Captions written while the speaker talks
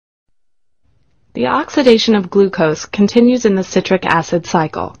The oxidation of glucose continues in the citric acid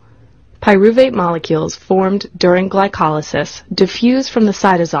cycle. Pyruvate molecules formed during glycolysis diffuse from the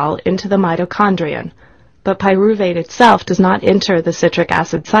cytosol into the mitochondrion, but pyruvate itself does not enter the citric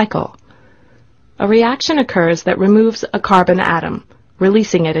acid cycle. A reaction occurs that removes a carbon atom,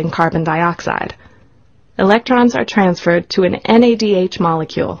 releasing it in carbon dioxide. Electrons are transferred to an NADH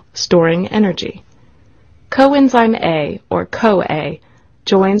molecule, storing energy. Coenzyme A, or CoA,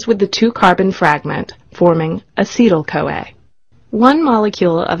 joins with the 2-carbon fragment, forming acetyl-CoA. One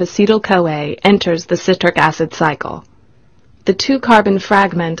molecule of acetyl-CoA enters the citric acid cycle. The 2-carbon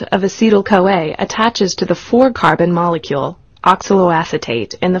fragment of acetyl-CoA attaches to the 4-carbon molecule,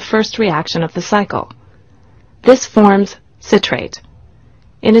 oxaloacetate, in the first reaction of the cycle. This forms citrate.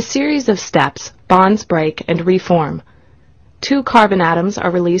 In a series of steps, bonds break and reform. 2 carbon atoms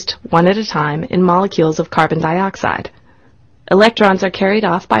are released one at a time in molecules of carbon dioxide. Electrons are carried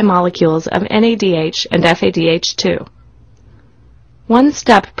off by molecules of NADH and FADH2. One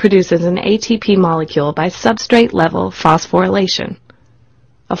step produces an ATP molecule by substrate-level phosphorylation.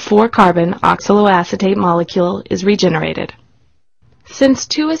 A 4-carbon oxaloacetate molecule is regenerated. Since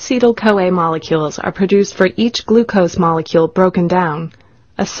 2 acetyl-CoA molecules are produced for each glucose molecule broken down,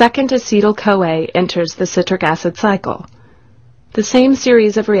 a second acetyl-CoA enters the citric acid cycle. The same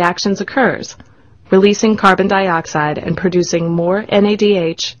series of reactions occurs, releasing carbon dioxide and producing more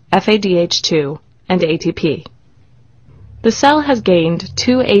NADH, FADH2, and ATP. The cell has gained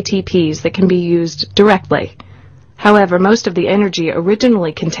 2 ATPs that can be used directly. However, most of the energy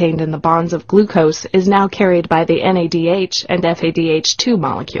originally contained in the bonds of glucose is now carried by the NADH and FADH2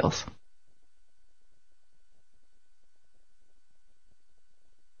 molecules.